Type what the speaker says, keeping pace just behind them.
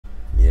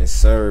Yes,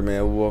 sir,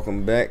 man.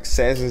 Welcome back.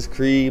 Assassin's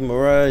Creed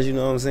Mirage, you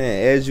know what I'm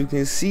saying? As you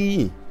can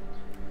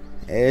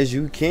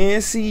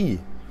see,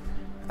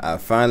 I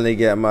finally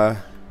got my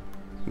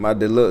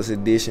deluxe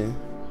edition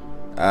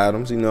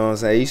items, you know what I'm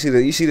saying?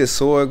 You see the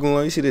sword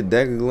glowing, you see the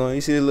dagger glowing,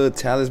 you see the little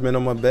talisman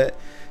on my back.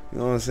 You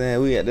know what I'm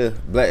saying? We at the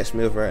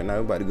blacksmith right now. We're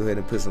about to go ahead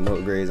and put some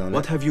upgrades on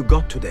What have you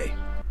got today?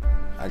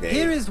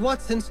 Here is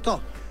what's in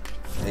stock.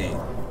 Dang.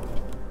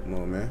 Come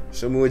on, man.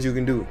 Show me what you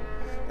can do.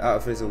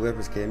 Outfits and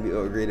weapons can be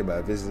upgraded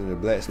by visiting the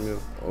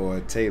blacksmith or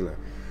a tailor.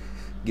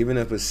 Giving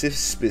up a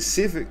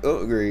specific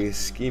upgrade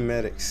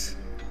schematics.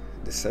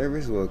 The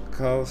service will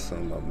cost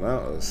some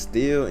amount of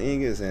steel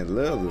ingots and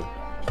leather.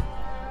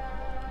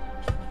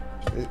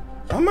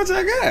 How much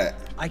I got?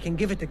 I can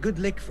give it a good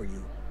lick for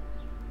you.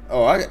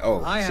 Oh, I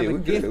have shit, a we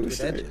gift good. We with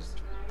straight. edges.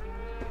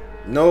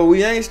 No,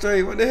 we ain't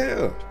straight. What the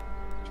hell?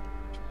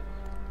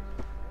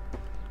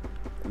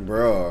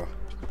 Bro.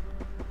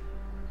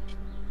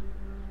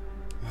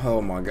 Oh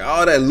my god,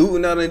 all that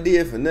looting out in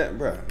did for nothing,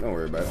 bro. Don't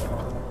worry about it.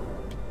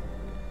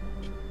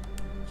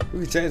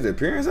 We can change the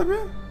appearance up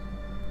here?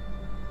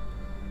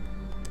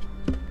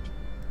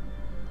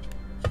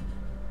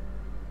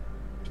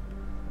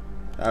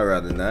 I'd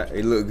rather not.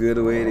 It look good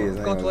the way it is.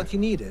 Got what you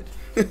needed.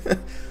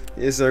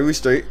 Yes, sir. We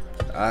straight.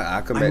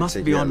 I'll come back. I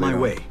must be on my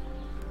way.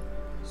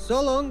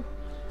 So long.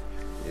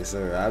 Yes,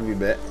 sir. I'll be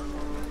back.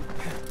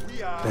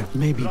 That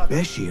may be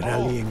Beshi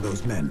rallying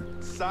those men.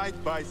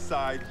 Side by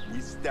side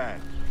we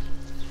stand.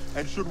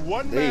 And should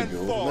one There man you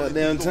go. fall, Not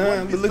damn the time.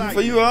 one Been looking beside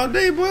for you all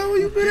day, boy. Where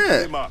you been picks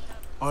at? him up.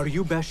 Are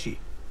you Beshi?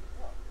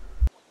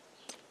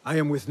 I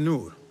am with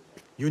Noor.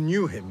 You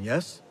knew him,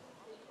 yes?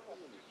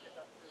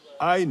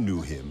 I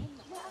knew him.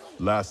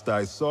 Last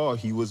I saw,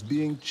 he was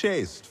being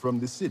chased from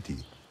the city.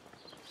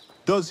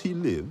 Does he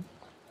live?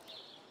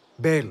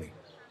 Barely,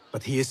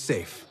 but he is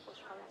safe.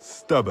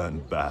 Stubborn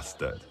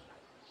bastard.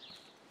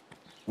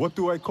 What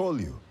do I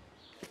call you?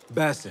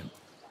 Basim.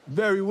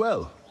 Very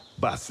well,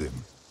 Basim.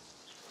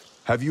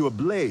 Have you a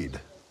blade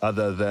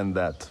other than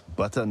that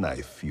butter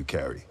knife you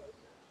carry?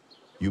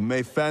 You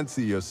may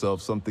fancy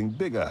yourself something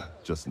bigger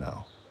just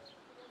now.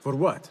 For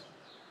what?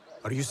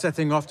 Are you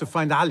setting off to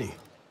find Ali?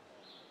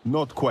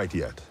 Not quite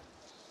yet.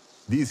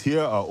 These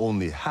here are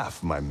only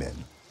half my men.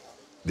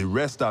 The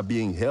rest are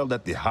being held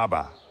at the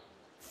Haba,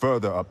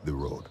 further up the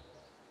road.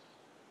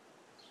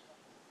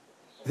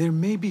 There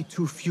may be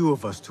too few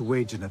of us to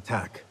wage an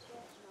attack.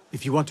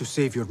 If you want to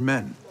save your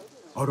men,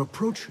 our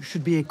approach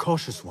should be a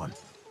cautious one.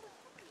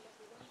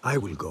 I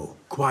will go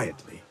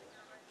quietly.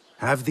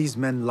 Have these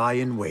men lie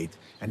in wait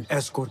and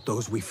escort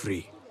those we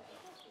free.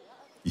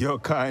 Your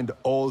kind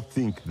all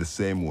think the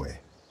same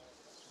way.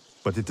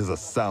 But it is a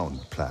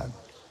sound plan.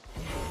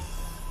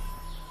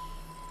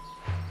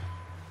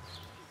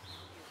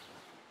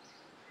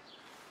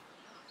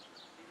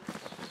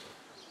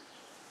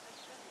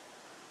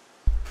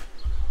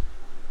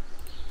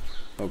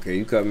 Okay,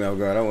 you cut me off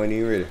guard. I wasn't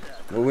even ready.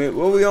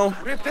 What we on?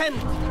 Repent!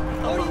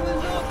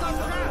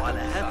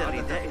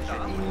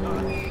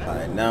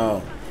 Alright,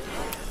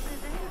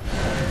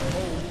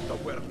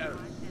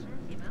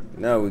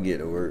 now we get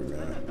to work,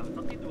 man.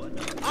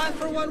 I,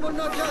 for one, will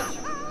not judge.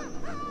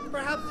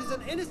 Perhaps he's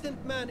an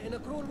innocent man in a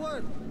cruel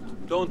world.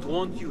 Don't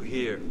want you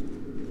here.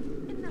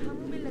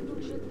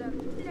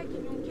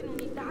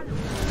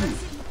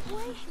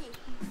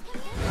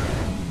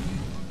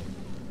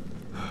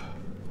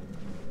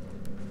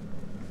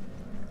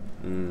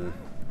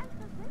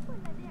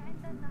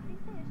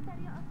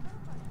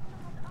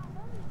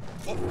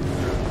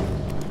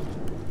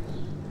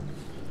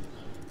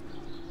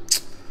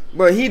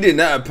 But he did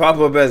not pop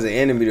up as an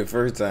enemy the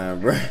first time,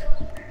 bro.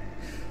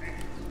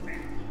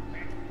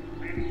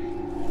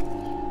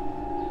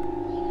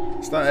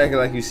 Stop acting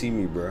like you see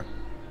me, bro.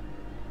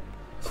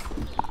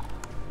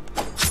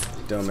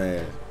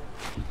 Dumbass.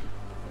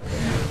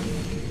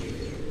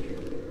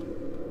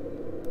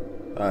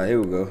 Alright,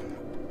 here we go.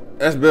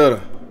 That's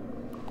better.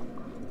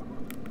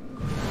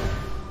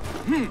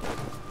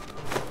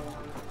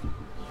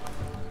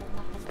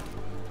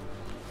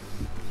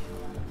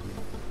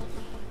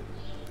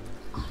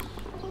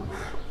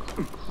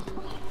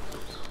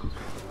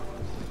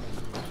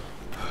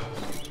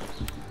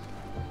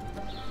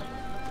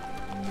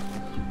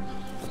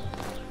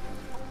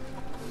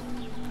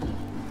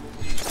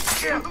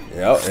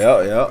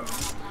 Yep.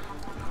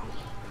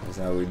 That's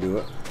how we do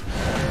it.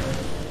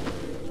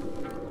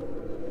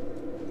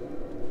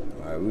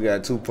 Alright, we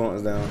got 2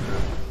 points down.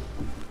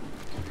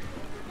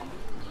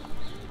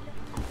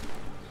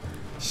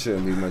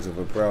 Shouldn't be much of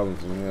a problem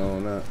from here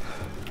on out.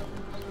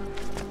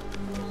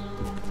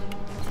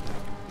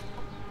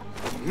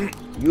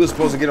 You were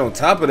supposed to get on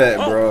top of that,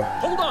 bro.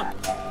 Hold on.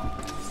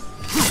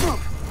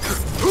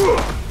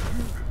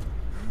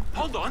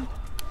 Hold on.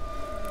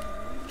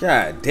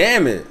 God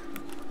damn it.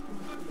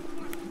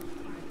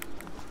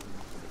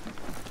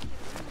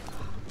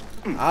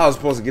 I was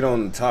supposed to get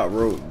on the top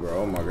rope,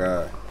 bro. Oh my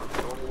god.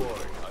 Don't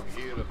worry, I'm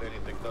here if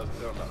anything does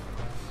turn up.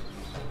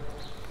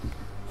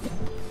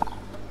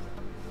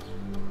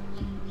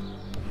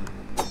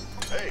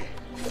 Hey!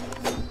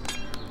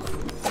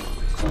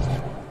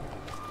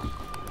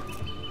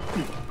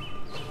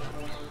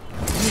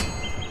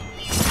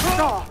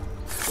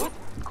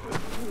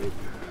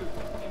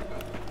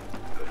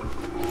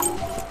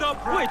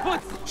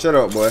 Shut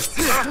up, boy.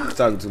 You're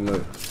talking too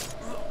much.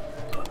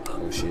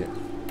 Oh shit.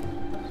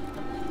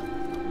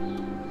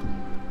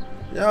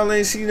 Y'all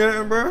ain't see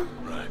nothing, bro.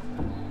 Right.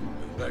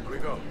 Back we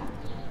go.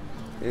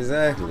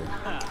 Exactly.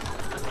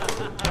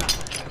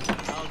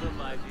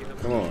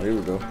 Come on, here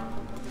we go.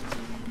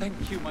 Thank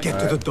you, my Get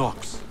to the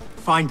docks.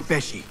 Find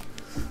Beshi.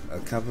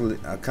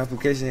 A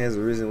complication has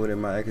arisen within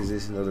my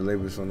acquisition of the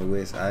laborers from the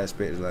west. I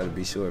expect the lot to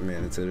be short,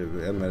 man, until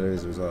the matter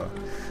is resolved.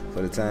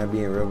 For the time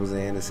being, rebels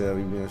and the cell,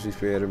 even if she's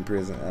spared in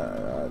prison.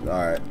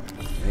 Alright.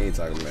 I ain't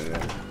talking about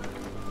that.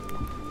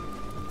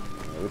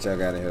 What y'all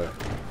got in here?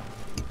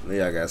 Know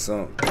y'all got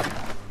something.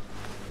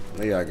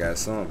 Know y'all got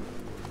something.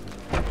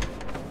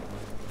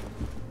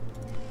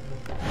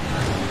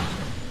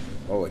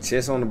 Oh, a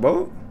chest on the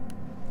boat?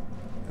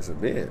 That's a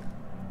bed.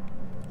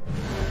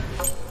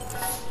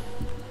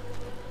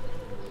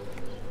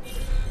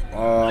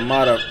 I'm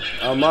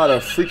out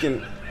of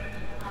freaking.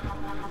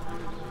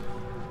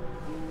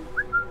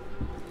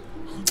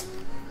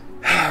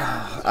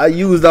 I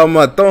used all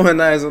my throwing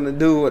knives on the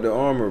dude with the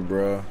armor,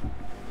 bro.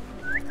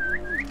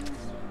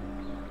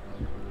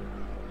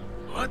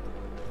 What?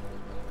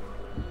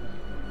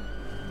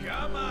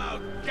 Come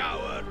out,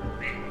 coward!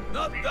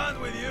 Not done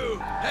with you.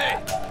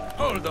 Hey,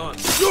 hold on.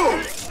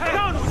 Head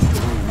on!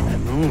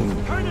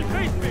 Turn and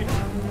face me!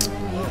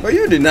 Bro,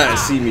 you did not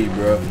see me,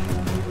 bro.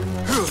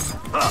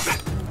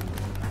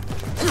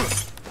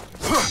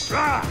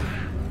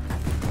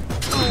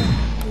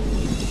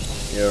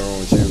 Yeah, wrong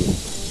with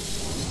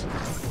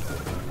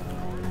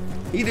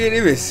you. He didn't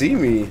even see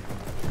me.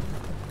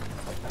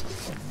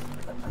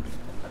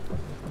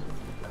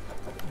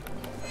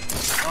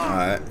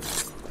 Alright.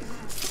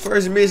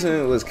 First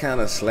mission was kind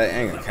of slack.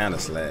 Ain't kind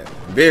of slack.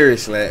 Very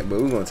slack, but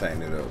we're going to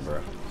tighten it up,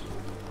 bro.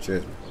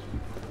 Trust me.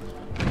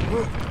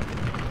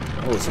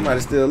 Oh,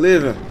 somebody's still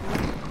living.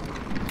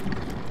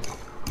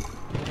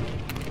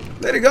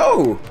 Let it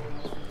go.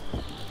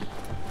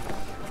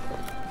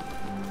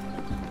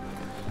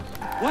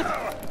 What?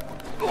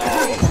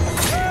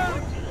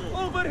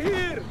 Over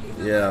here!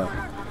 Yeah.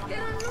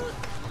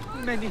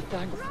 Many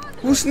thanks.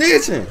 Who's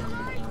snitching?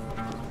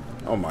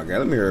 Oh my god,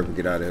 let me hurry up and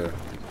get out of here.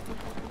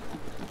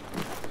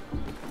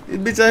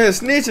 This bitch out here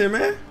snitching,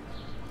 man.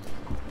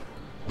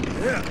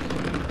 Yeah.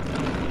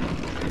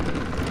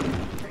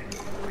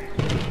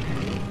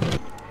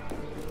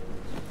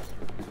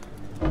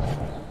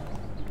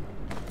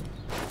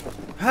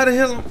 How the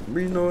hell?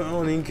 You know what? I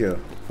don't even care.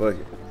 Fuck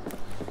it.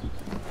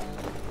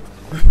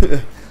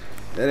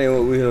 That ain't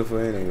what we here for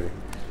anyway.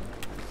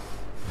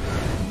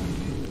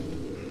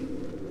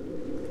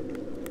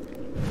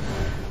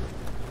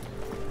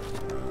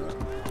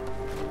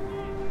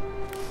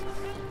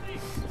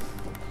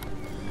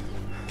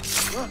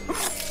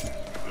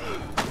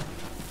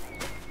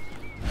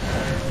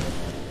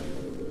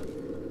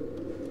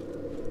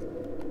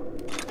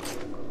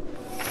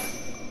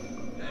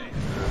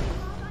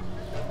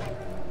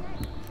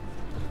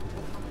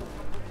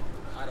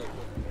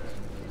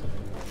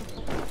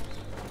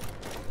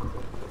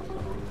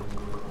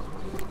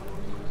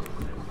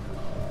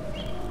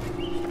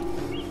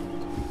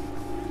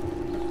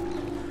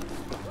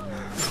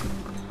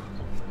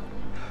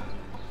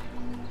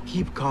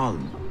 Keep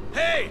calm.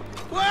 Hey,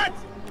 what?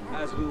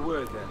 As we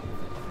were then.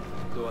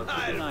 So I'll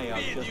keep an eye out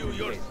I'll feed just you in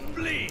your case.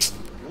 spleen.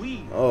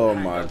 We Oh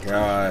hang my out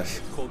gosh.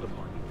 when called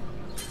upon.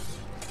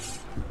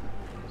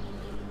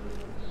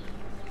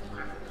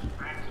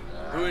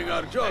 Doing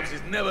our jobs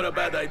is never a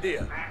bad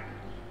idea.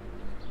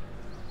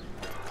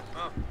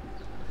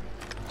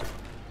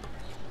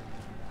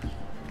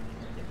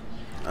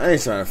 I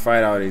ain't trying to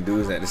fight all these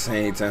dudes at the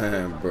same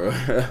time, bro.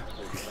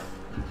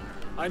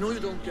 I know you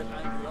don't get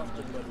angry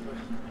often, but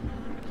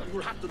you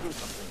will have to do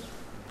something.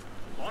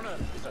 Honor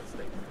is at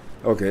stake.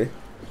 Okay.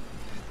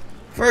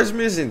 First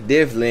mission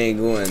definitely ain't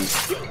going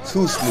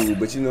too smooth,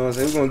 but you know what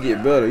I'm saying? We're gonna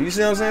get better. You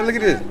see what I'm saying? Look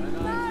at this.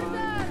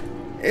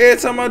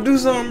 Every time I do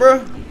something,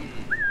 bro.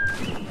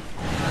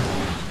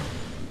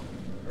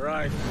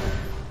 Right.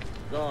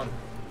 Gone.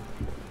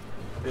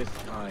 This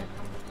time.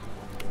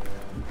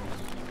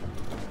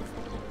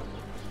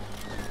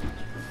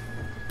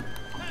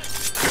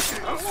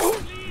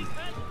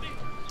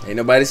 Ain't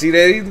nobody see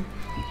that either?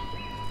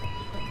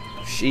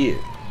 Shit.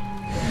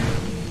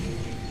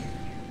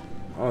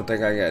 I don't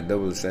think I got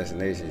double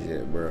assassinations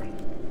yet, bro.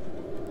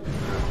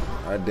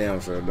 I damn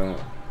sure don't.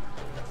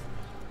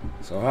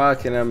 So how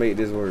can I make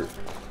this work?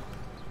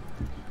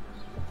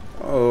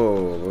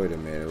 Oh, wait a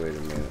minute, wait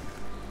a minute.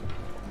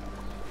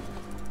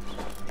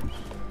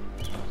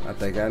 I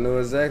think I know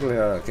exactly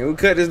how. Can we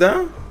cut this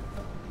down?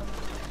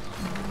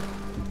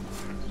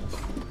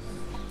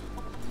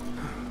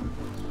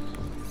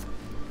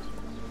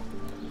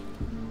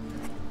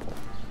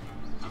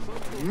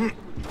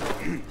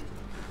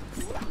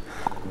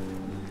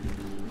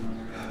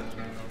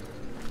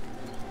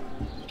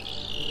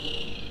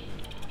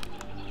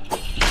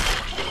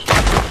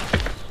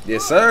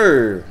 Yes,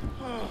 sir.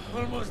 Oh,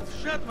 almost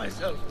shot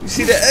myself. You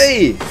see that?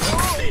 Hey,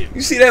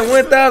 you see that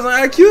 1,000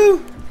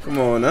 IQ? Come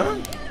on,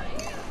 now.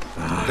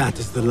 That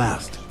is the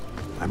last.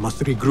 I must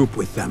regroup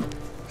with them.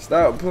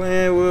 Stop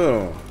playing with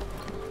him.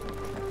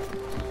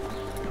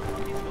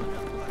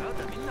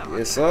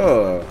 Yes,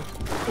 sir.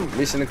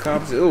 Mission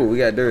accomplished. Ooh, we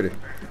got dirty.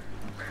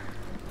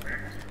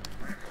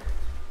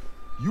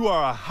 You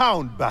are a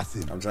hound,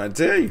 Basim. I'm trying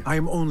to tell you. I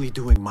am only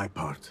doing my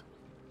part.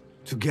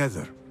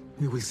 Together,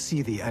 we will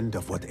see the end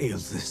of what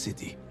ails this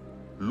city.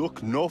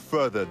 Look no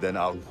further than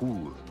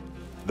Al-Ghul,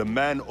 the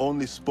man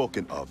only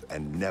spoken of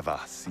and never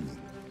seen.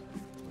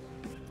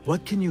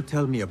 What can you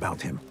tell me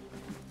about him?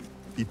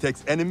 He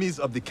takes enemies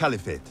of the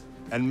Caliphate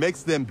and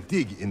makes them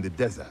dig in the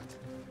desert.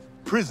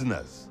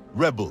 Prisoners,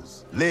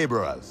 rebels,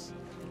 laborers.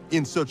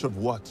 In search of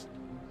what?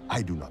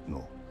 I do not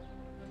know.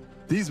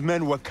 These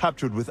men were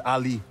captured with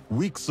Ali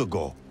weeks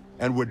ago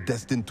and were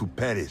destined to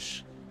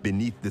perish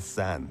beneath the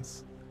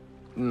sands.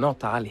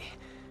 Not Ali.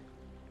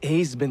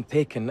 He's been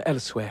taken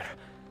elsewhere.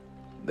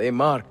 They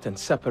marked and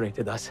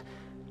separated us.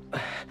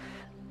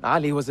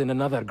 Ali was in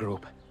another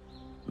group.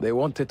 They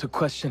wanted to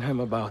question him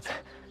about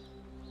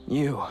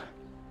you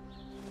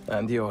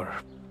and your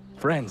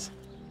friends.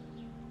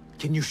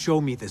 Can you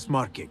show me this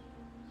marking?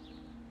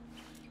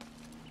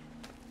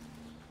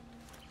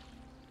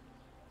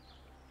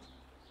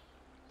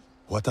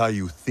 What are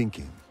you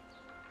thinking?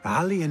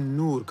 Ali and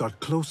Noor got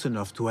close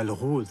enough to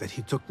Al-Ghul that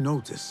he took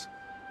notice.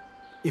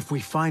 If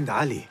we find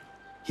Ali,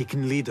 he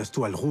can lead us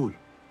to Al-Ghul.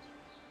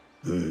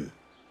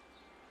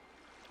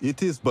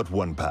 It is but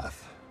one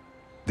path.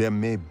 There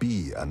may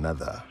be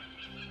another.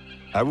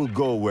 I will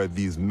go where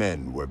these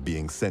men were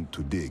being sent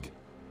to dig,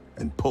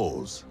 and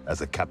pose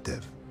as a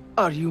captive.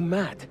 Are you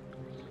mad?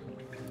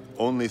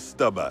 Only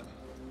stubborn.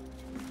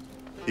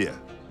 Here,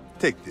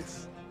 take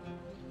this.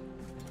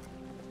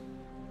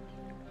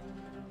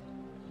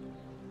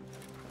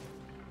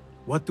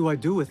 What do I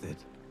do with it?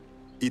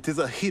 It is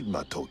a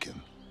Hidma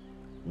token.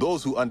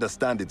 Those who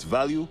understand its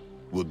value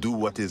will do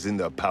what is in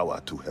their power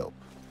to help.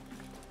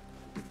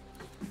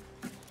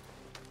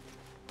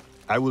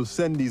 I will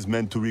send these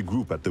men to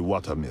regroup at the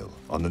watermill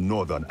on the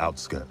northern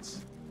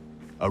outskirts.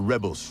 A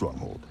rebel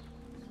stronghold.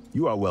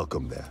 You are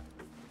welcome there.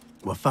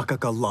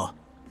 Wafakak Allah.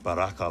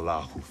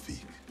 Barakallahu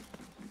feek.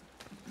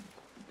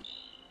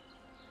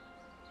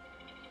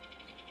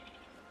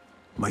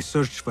 My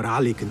search for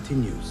Ali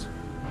continues.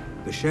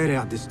 The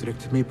Sharia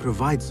district may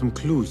provide some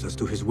clues as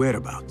to his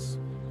whereabouts.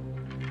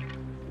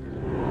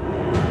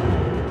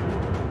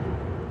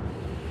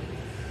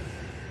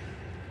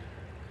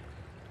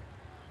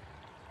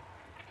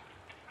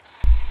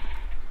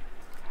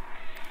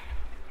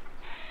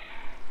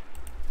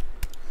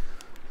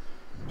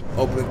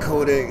 Open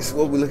codex.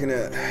 What we looking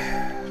at?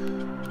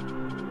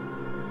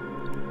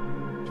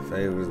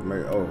 Favors.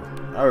 Oh,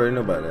 I already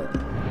know about that.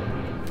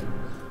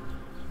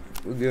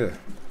 We good.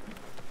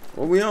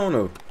 What we on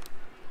though?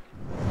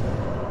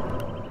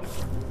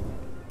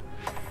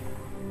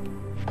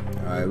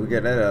 Alright, we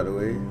got that out of the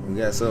way. We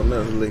got something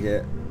else to look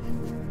at.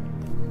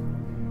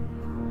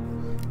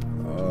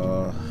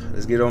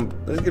 Let's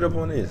get up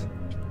on this.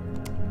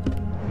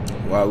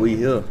 While we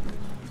here.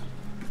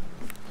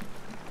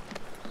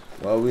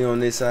 While we on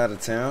this side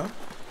of town.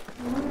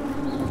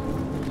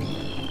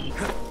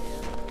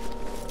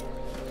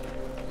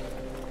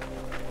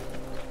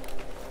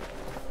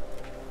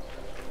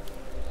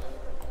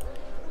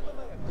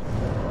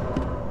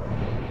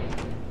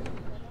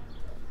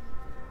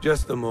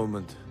 Just a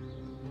moment.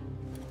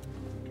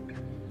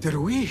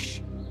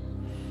 Darwish!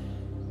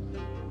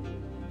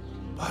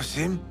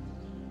 Basim?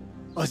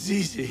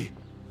 Azizi?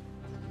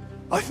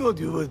 I thought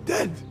you were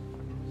dead.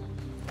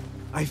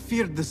 I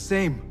feared the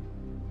same.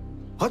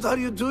 What are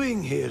you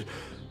doing here?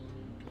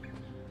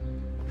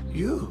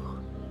 Your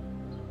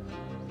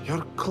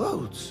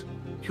clothes.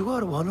 You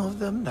are one of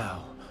them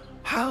now.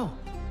 How?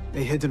 A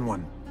hidden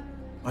one.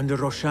 Under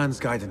Roshan's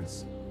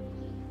guidance.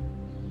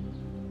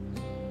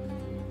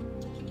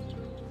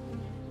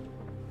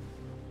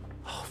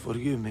 Oh,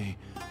 forgive me.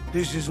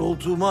 This is all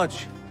too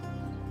much.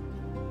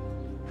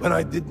 When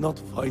I did not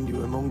find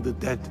you among the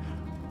dead,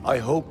 I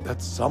hoped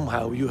that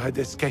somehow you had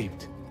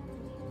escaped.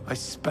 I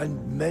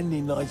spent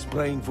many nights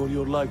praying for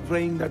your life,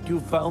 praying that you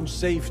found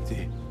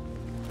safety.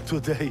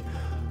 Today,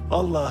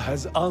 Allah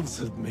has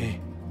answered me.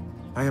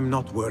 I am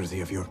not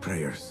worthy of your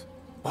prayers.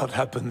 What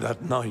happened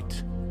that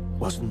night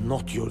was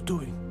not your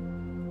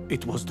doing.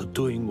 It was the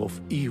doing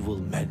of evil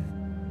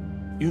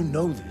men. You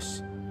know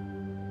this.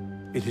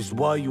 It is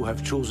why you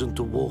have chosen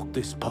to walk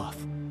this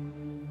path.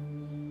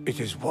 It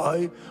is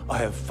why I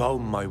have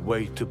found my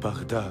way to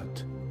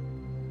Baghdad.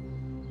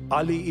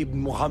 Ali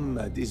ibn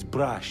Muhammad is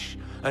brash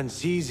and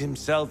sees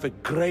himself a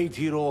great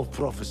hero of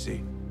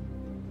prophecy.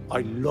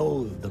 I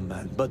loathe the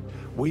man, but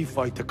we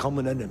fight a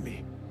common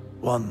enemy.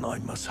 One I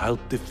must help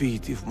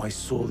defeat if my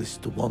soul is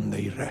to one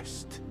day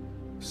rest.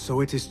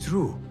 So it is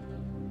true.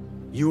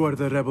 You are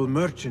the rebel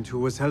merchant who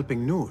was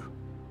helping Noor.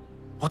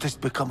 What has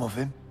become of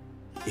him?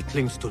 He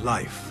clings to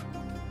life,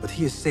 but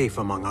he is safe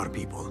among our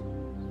people.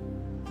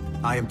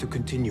 I am to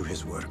continue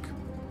his work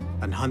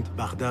and hunt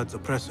Baghdad's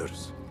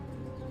oppressors.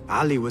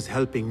 Ali was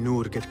helping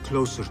Noor get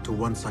closer to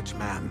one such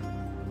man.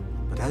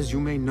 But as you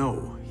may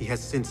know, he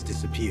has since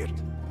disappeared.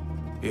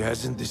 He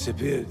hasn't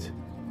disappeared.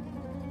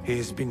 He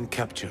has been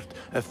captured,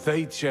 a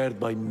fate shared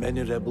by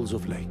many rebels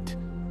of late.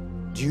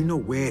 Do you know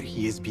where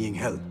he is being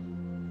held?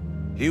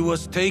 He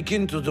was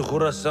taken to the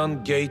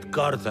Khurasan Gate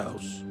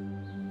guardhouse,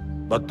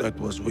 but that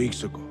was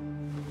weeks ago.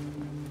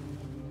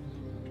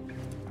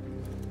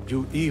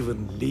 You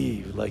even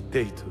leave like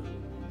they do.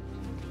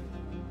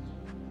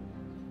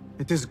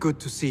 It is good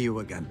to see you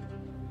again.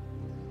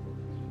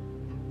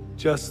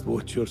 Just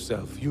watch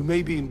yourself. You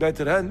may be in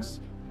better hands,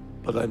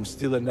 but I'm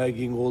still a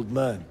nagging old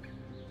man.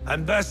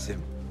 And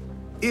Basim,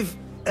 if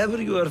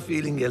ever you are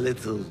feeling a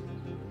little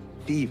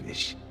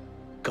peevish,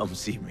 come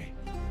see me.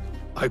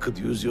 I could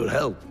use your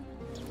help.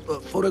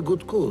 For a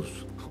good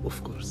cause,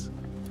 of course.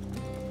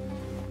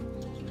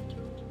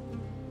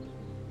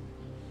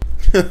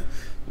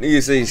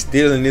 Nigga say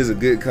stealing is a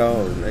good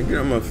cause. Man, get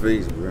on my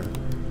face, bro.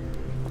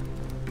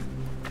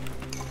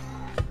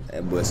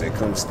 That boy said,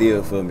 come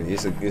steal for me.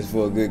 It's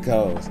for a good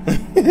cause.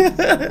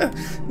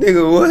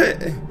 Nigga,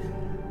 what?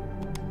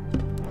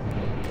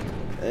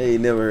 I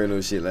ain't never heard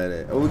no shit like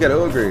that. Oh, we got an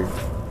upgrade.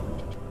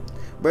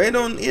 But it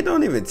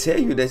don't even tell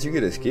you that you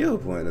get a skill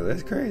point though.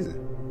 That's crazy.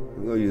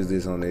 We're gonna use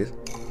this on this.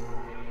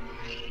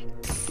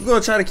 We're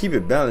gonna try to keep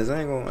it balanced.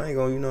 I ain't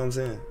gonna, you know what I'm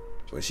saying?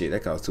 Well shit,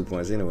 that costs 2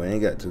 points anyway. I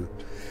ain't got to.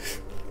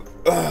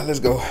 Let's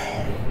go.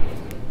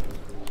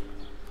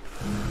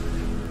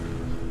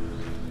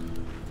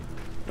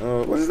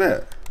 What is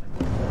that?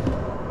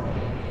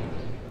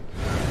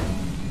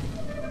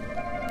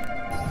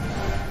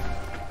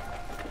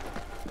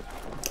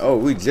 Oh,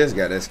 we just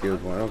got that skill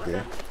point.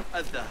 Okay.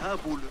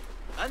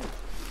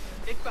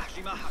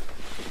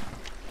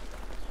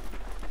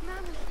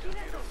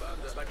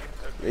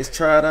 Let's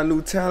try out our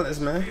new talents,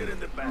 man.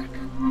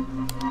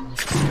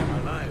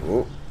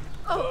 Whoa.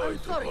 Oh, I'm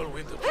sorry.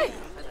 Hey,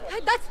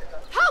 that's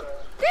help!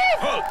 Thief!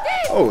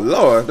 Thief! Oh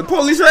Lord, the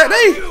police right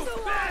there.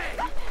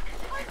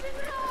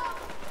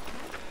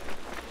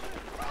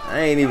 I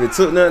ain't even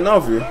took nothing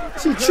off you.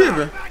 She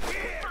tripping.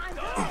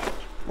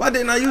 Why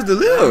didn't I use the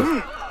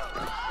lift?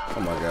 Oh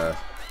my gosh.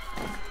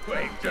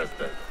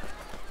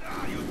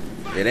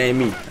 It ain't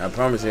me. I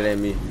promise it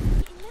ain't me.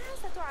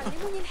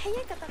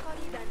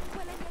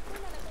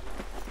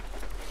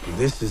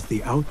 This is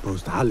the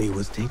outpost Ali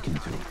was taken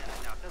to.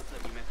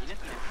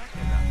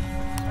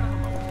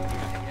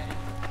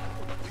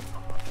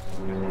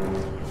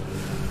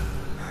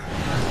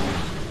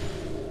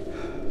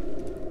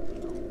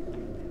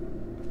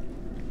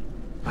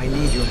 I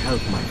need your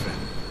help, my friend.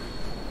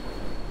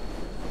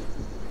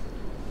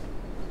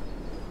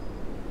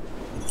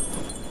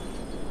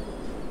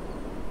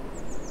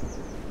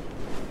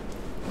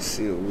 Let's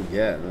see what we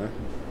got, man.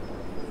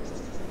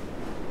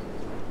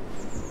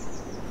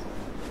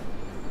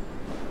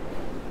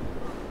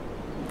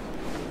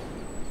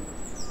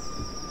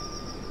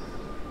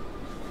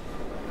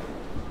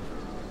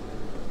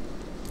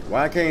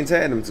 Why I can't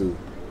tag them two?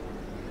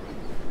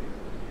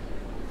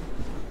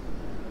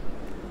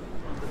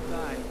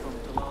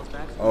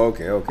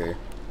 Okay, okay.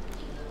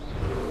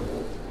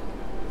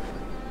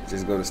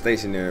 Just go to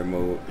stationary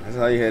mode. That's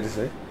all you had to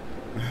say.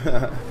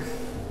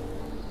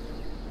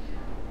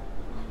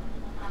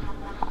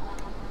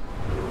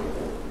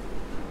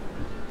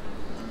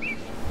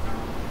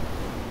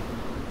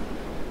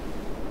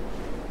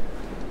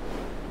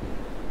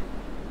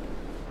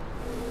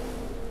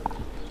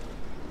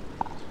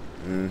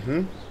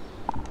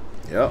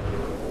 Yep.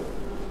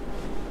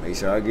 Make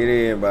sure I get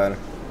in, buddy.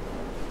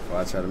 Before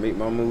I try to make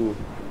my move.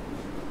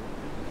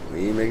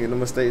 We ain't making no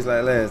mistakes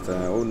like last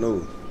time. Oh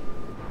no.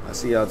 I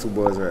see y'all two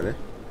boys right there.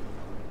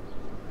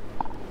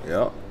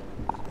 Yep.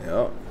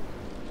 Yep.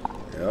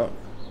 Yep.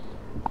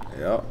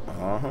 Yep.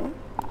 Uh-huh.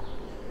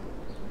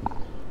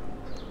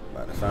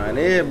 About to find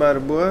everybody,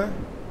 boy.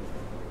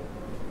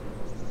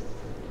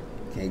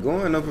 Can't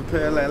go in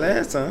unprepared like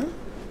last time.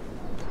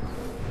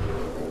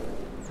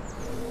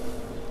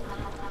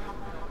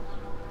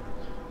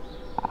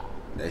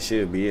 That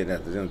should be it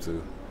after them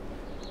two.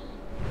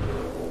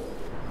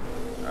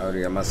 I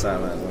already got my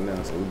sidelines on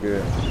them, so we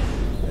good.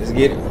 Let's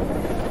get it.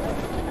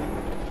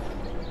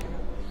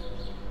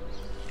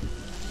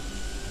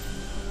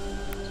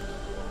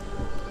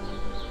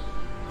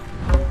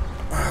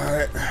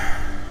 Alright.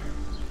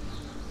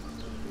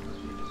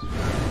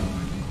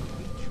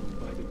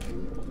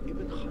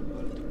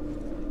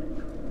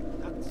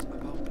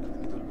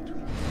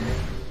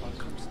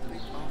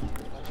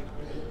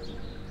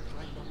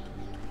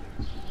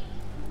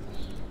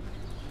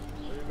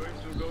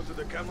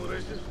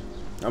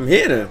 I'm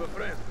here then. He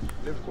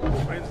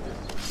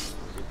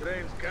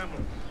trains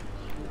camels.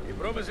 He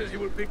promises he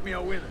will pick me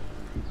a winner.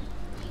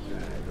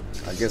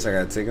 I guess I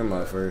gotta take him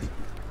out first.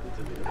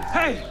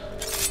 Hey!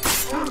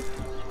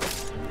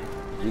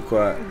 Be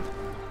quiet.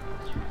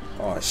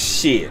 Oh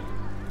shit.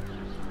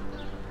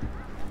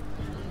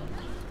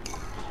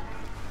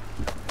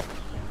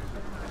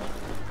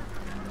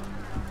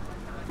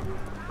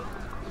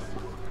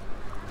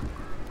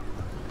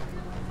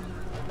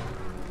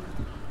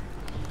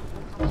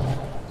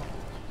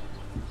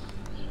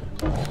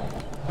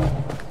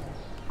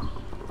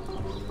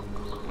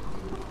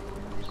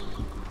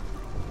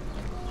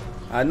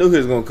 I knew he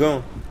was gonna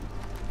come.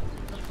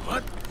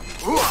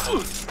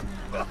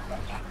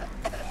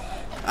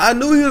 I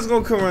knew he was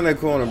gonna come around that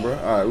corner, bro.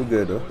 All right, we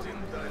good though.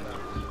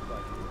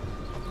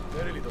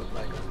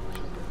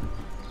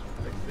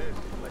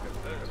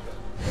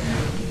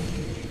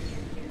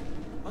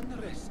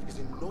 Unrest is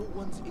in no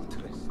one's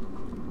interest.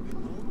 We're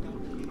not down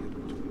here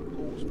to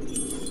impose me.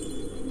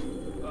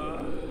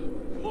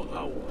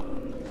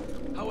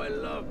 How I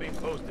love being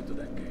posted to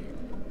that game.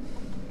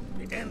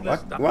 The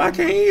endless Why stuff.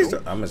 can't he use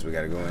the... I must we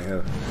gotta go in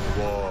here.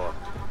 What?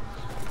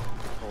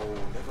 Oh,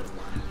 never mind.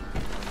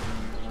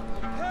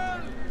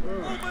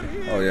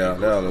 Oh yeah,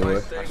 that all the way.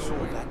 I saw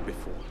that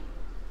before.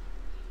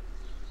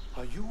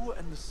 Are you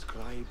and the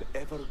scribe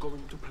ever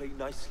going to play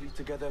nicely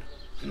together?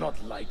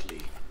 Not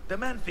likely. The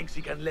man thinks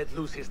he can let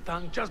loose his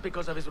tongue just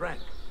because of his rank.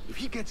 If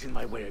he gets in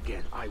my way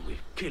again, I will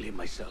kill him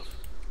myself.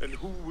 And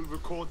who will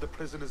record the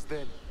prisoners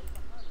then?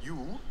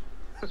 You?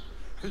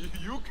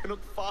 You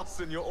cannot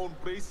fasten your own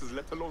braces,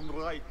 let alone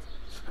write.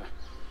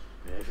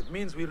 If it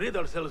means we rid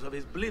ourselves of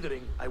his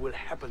blithering, I will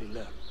happily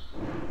learn.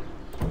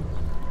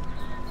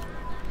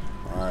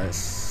 Alright,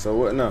 so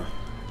what now?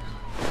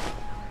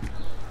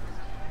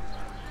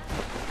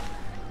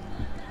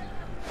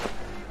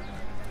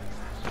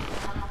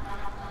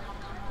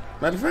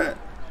 Matter of fact,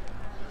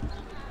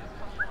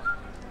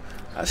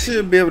 I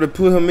should be able to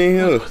put him in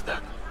here. What was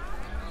that?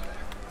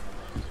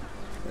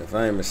 If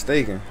I ain't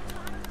mistaken.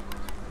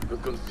 To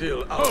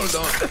conceal. Hold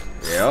on.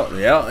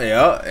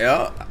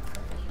 Yeah.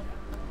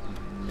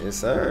 Yes,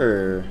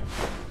 sir.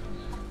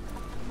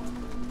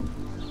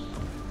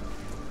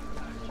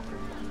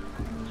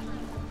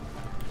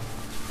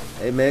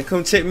 Hey, man,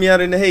 come check me out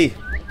in the hay.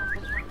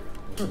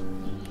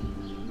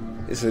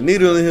 It's a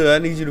needle in here. I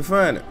need you to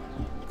find it.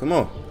 Come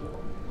on.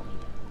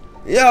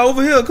 Yeah,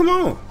 over here. Come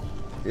on.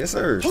 Yes,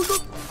 sir. Hold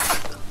up.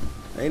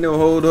 Ain't no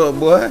hold up,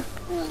 boy.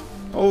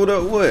 Hold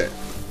up what?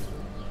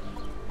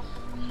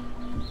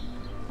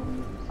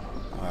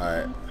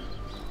 Alright.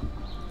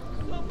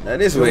 Now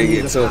this way it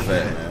gets so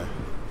fat, man.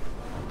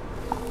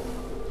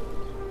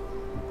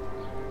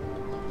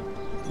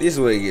 This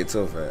way it gets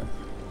so fat.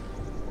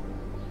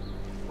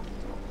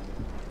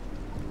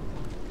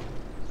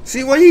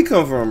 See where he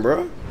come from,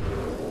 bro?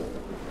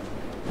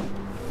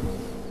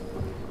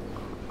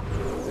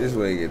 This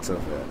way it gets so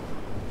fat.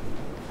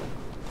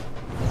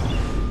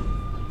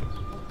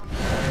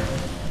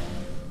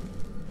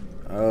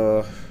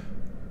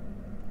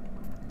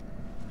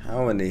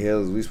 How in the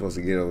hell is we supposed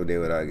to get over there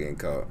without getting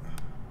caught?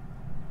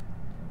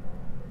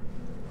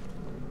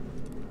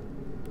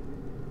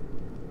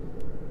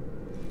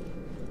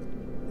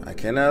 I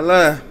cannot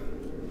lie.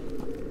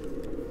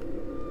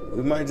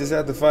 We might just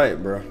have to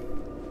fight, bro.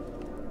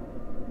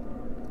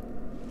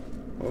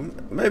 Well,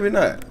 maybe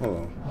not. Hold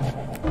on.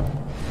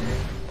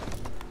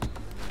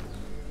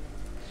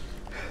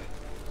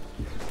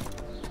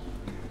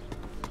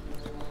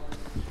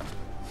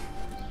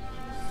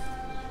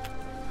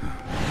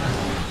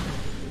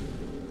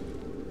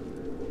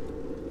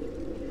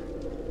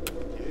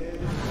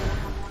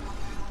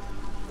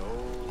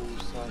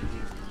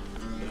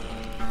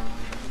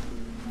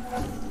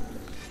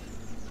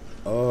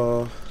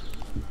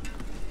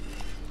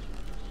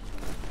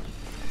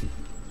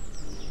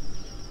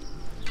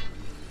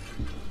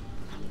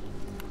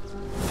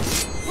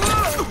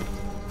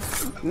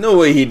 No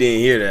way he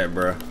didn't hear that,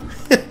 bro.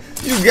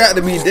 You got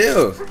to be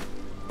deaf.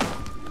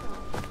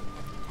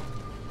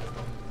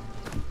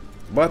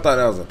 But I thought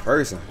that was a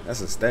person.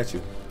 That's a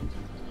statue.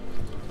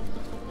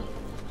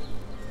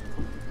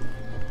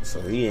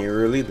 So he ain't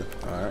real either.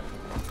 Alright.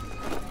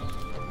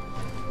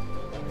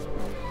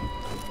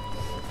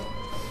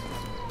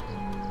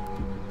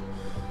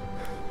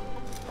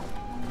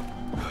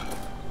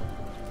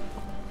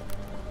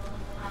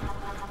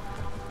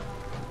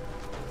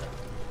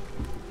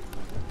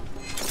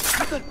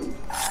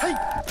 Hey,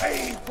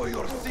 pay for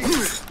your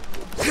sins.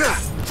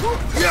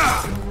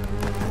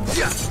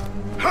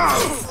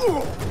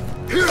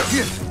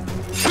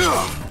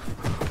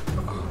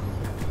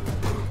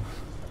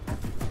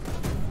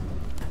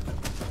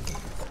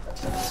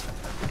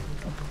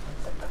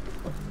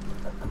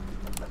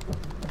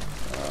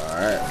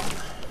 Alright.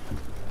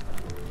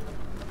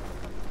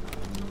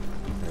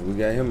 And we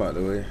got him out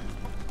the way.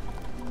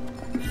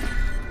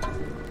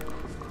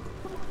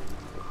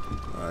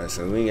 Alright,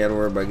 so we ain't gotta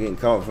worry about getting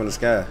caught from the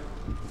sky.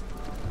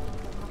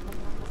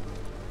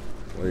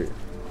 Wait.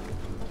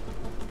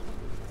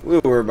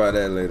 We'll worry about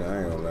that later, I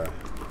ain't gonna lie.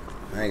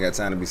 I ain't got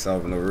time to be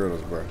solving no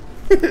riddles, bro.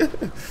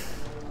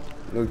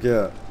 No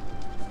cap.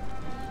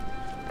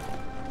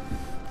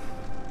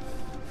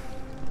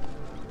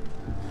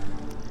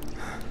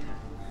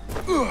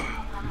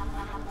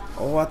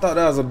 Oh, I thought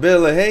that was a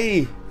bale of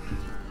hay.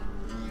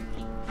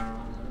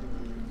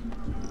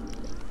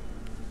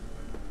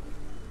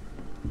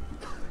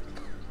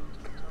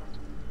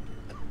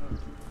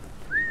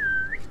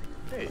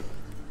 Hey.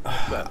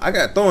 I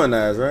got throwing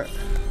knives, right?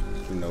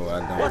 You know I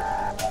don't. What?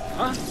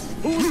 Huh?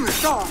 Who's the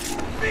star?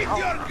 Meet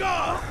your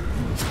god!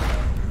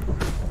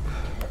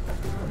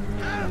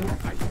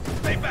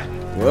 Stay back!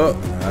 Well,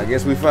 I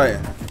guess we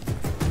fighting.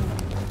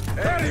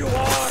 There you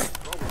are!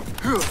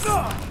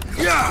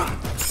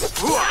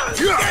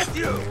 Get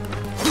you!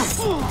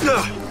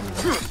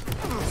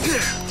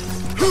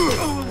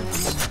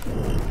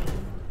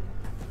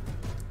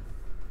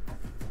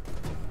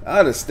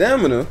 Out of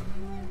stamina?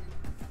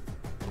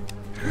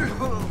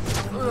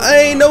 I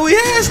ain't know he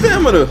had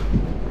stamina.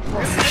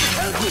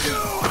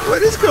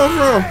 Where'd this come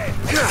from?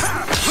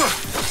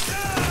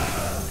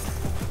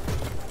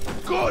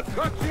 Good,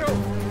 got you.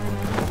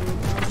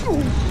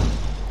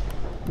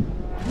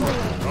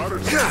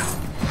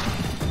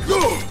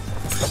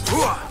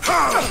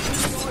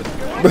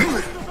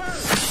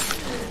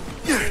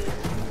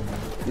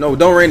 No,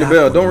 don't ring the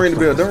bell. Don't ring the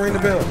bell. Don't ring the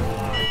bell.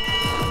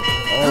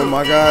 Oh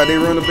my God, they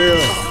rung the bell.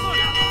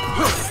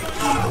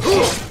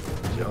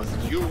 Just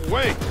you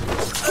wait.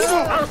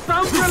 I'll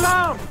sound the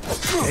alarm.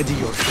 Steady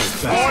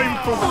yourself back. Time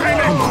to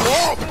finish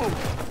off.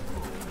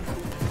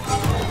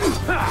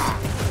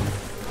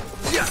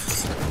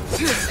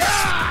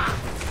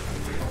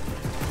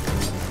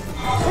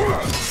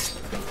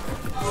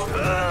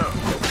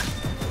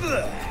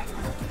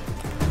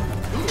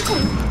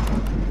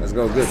 Let's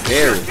go, good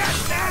parry.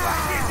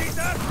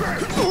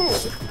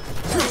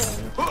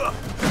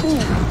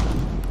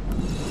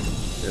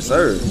 Yes,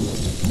 sir.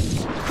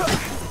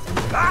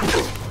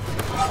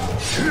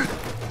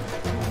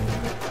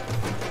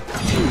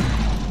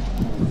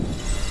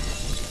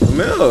 Come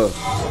here.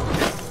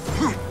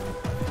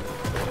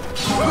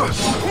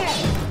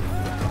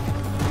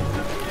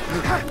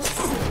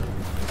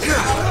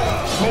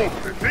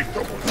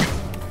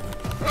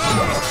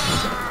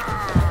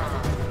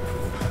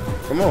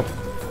 Come on.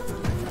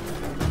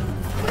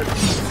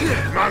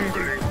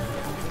 Mangling.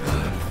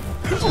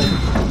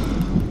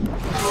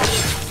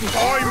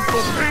 Time to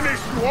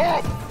finish you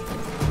off.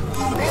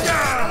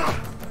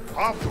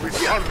 After we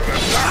start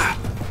with that.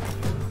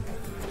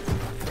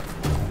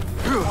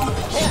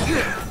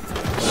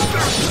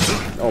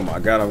 Oh my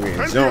God, I'm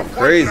getting jumped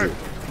crazy.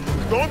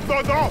 Don't go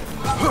off.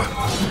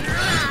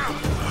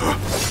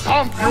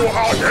 Stomp you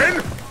again.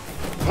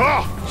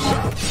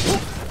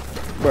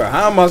 Bro,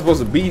 how am I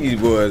supposed to beat these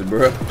boys,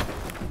 bro?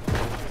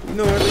 You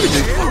know what?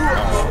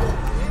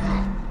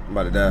 I'm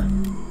about to die.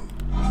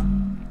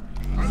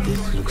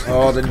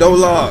 Oh, the door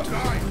lock.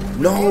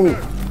 No.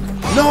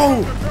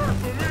 No.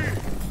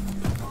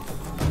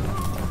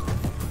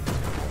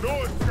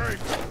 No escape.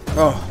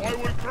 Oh. I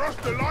will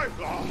trust the life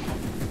law.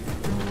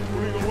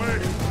 Pulling away.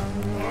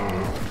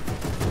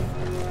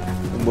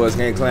 Them boys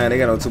can't climb. They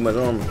got on too much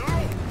armor. No,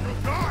 you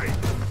die.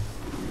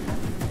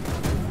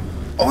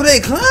 Oh, they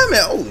climbing.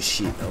 Oh,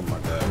 shit. Oh, my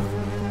God.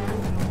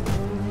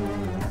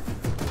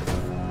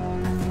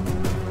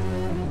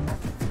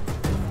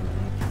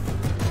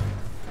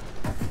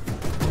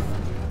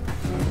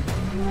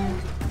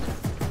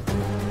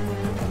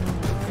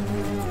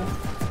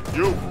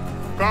 You,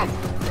 come.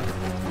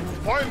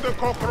 Find the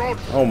cockroach.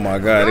 Oh, my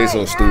God. They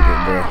so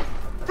stupid, bro.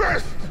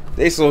 Best.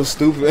 They so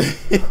stupid.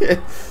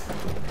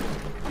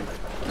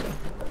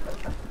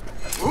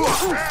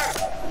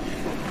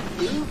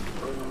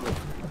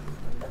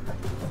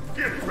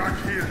 Get back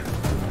here.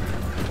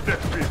 Let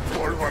me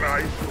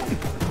pulverize you.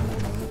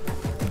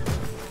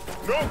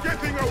 No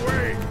getting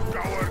away,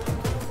 coward.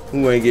 Who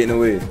ain't getting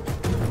away?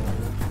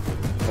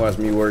 Watch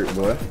me work,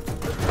 boy.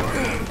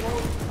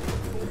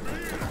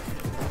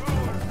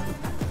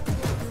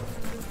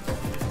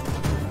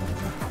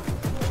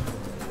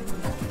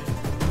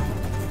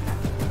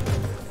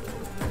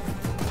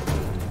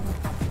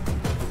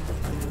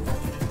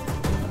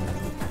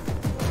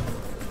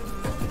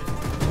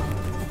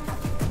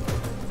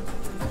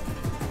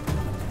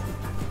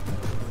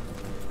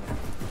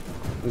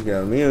 Look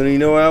at me, I don't even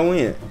know where I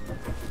went.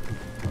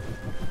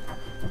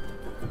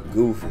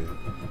 Goofy.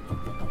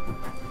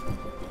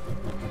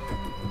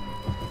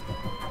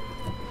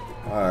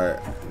 Alright,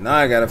 now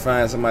I gotta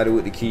find somebody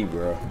with the key,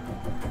 bro.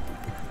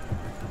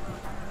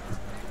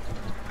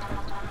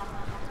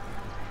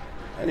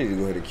 I need to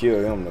go ahead and kill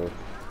him, though.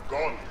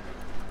 Gone.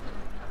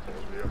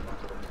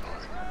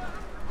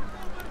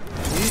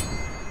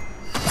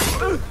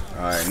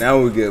 Alright, now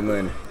we get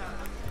money.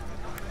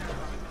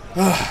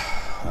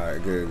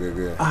 Alright,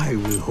 good. I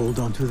will hold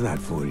on to that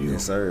for you.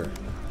 Yes, sir.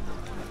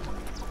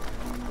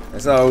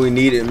 That's all we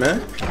needed,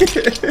 man.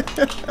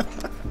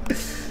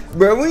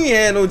 Bro, we ain't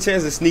had no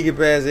chance of sneaking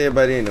past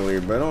everybody anyway,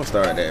 bro. Don't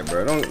start that,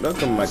 bro. Don't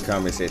come in my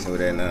comment section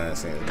with that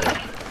nonsense, bro.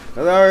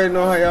 Cause I already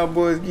know how y'all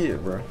boys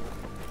get, bro.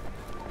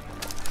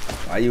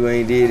 Why you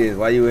ain't did this?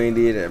 Why you ain't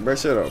did that? Bro,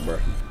 shut up, bro.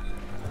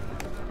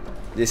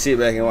 Just sit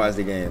back and watch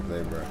the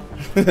gameplay, bro.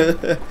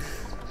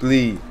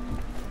 Please.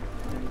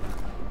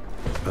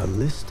 A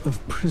list of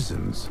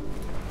prisons,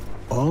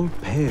 all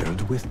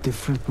paired with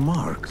different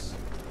marks.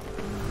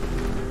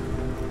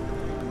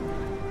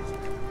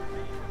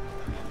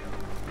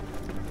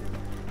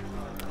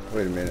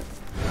 Wait a minute.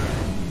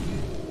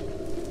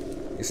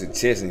 It's a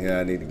chest in here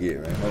I need to get,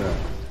 man. Hold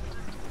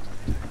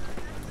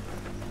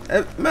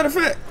on. Matter of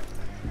fact,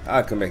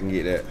 I'll come back and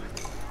get that.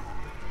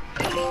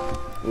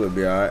 We'll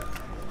be alright.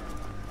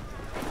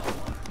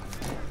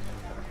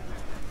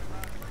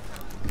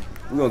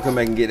 We're gonna come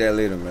back and get that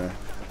later, man.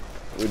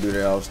 We'll do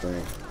that off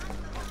stream.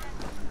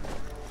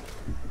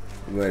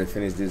 I'm going to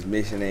finish this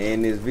mission and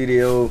end this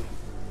video.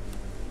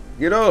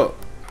 Get up!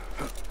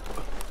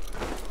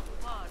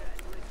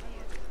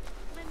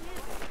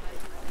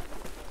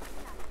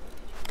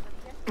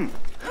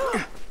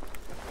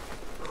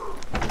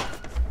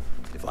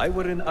 If I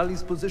were in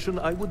Ali's position,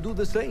 I would do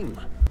the same.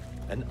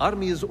 An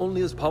army is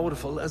only as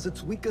powerful as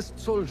its weakest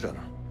soldier.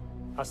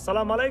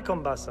 Assalamu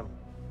alaikum, Basim.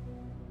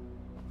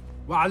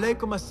 Wa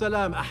alaikum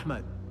assalam,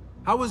 Ahmed.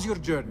 How was your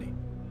journey?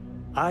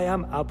 I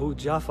am Abu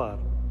Jafar.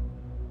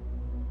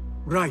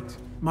 Right.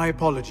 My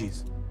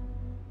apologies.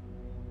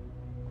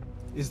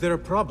 Is there a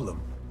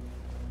problem?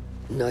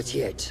 Not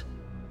yet.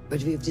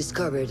 But we've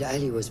discovered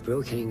Ali was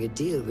brokering a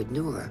deal with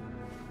Noor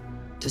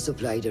to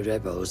supply the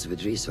rebels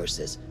with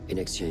resources in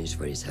exchange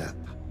for his help.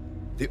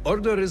 The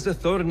Order is a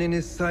thorn in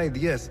his side,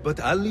 yes, but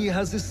Ali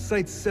has his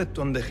sights set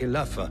on the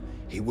Khilafah.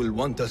 He will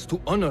want us to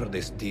honor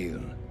this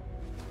deal.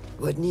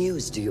 What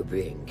news do you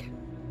bring?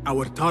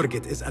 Our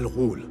target is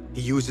Al-Ghul.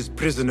 He uses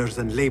prisoners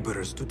and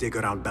laborers to dig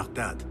around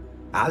Baghdad.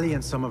 Ali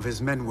and some of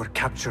his men were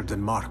captured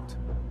and marked.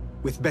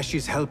 With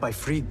Beshi's help, I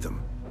freed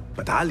them.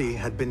 But Ali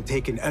had been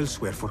taken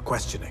elsewhere for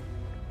questioning.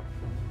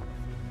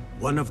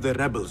 One of the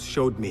rebels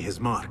showed me his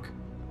mark.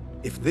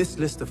 If this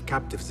list of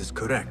captives is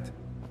correct,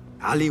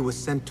 Ali was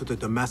sent to the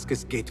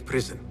Damascus Gate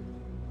prison.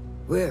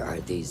 Where are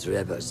these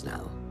rebels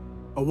now?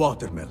 A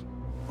watermill,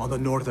 on the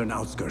northern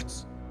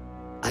outskirts.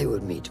 I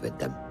will meet with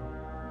them.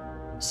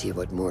 See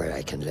what more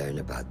I can learn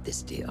about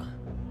this deal.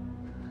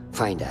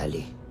 Find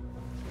Ali.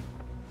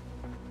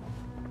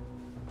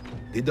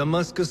 The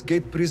Damascus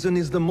Gate prison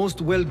is the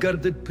most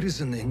well-guarded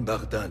prison in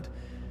Baghdad.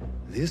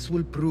 This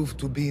will prove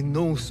to be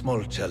no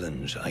small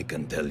challenge, I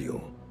can tell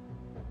you.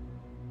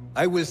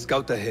 I will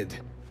scout ahead.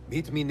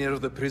 Meet me near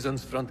the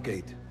prison's front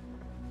gate.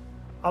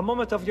 A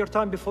moment of your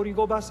time before you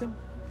go, Basim.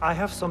 I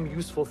have some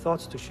useful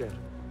thoughts to share.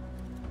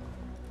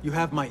 You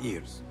have my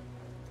ears.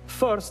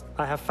 First,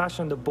 I have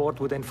fashioned a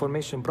board with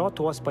information brought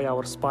to us by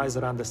our spies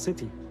around the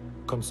city.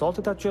 Consult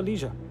it at your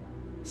leisure.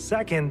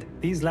 Second,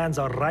 these lands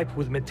are ripe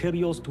with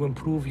materials to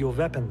improve your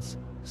weapons.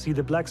 See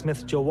the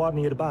blacksmith Jawar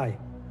nearby.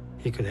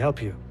 He could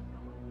help you.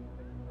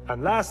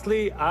 And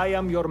lastly, I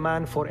am your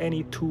man for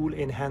any tool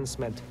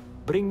enhancement.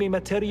 Bring me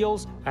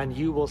materials, and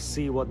you will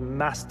see what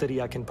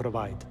mastery I can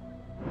provide.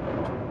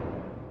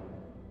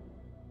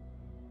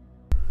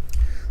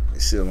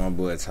 This shit my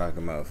boy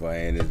talking about before I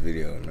end this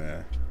video,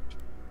 man.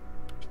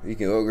 You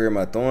can upgrade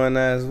my throwing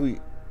knives week.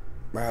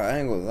 Bro, I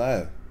ain't gonna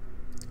lie.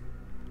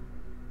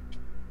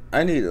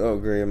 I need to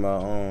upgrade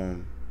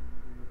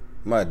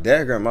my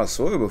dagger and my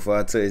sword before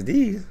I touch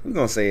these. We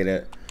gonna say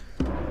that.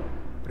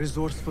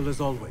 Resourceful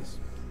as always.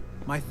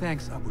 My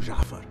thanks, Abu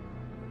Jafar.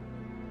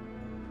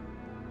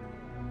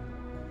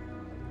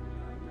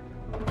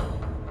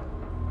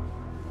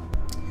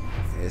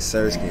 It's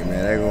Sersky,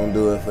 man. That gonna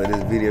do it for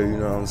this video, you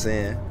know what I'm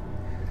saying?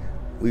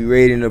 We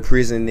raiding the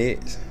prison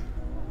next.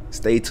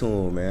 Stay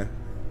tuned, man.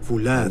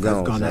 Fulad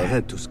have gone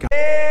ahead to scout.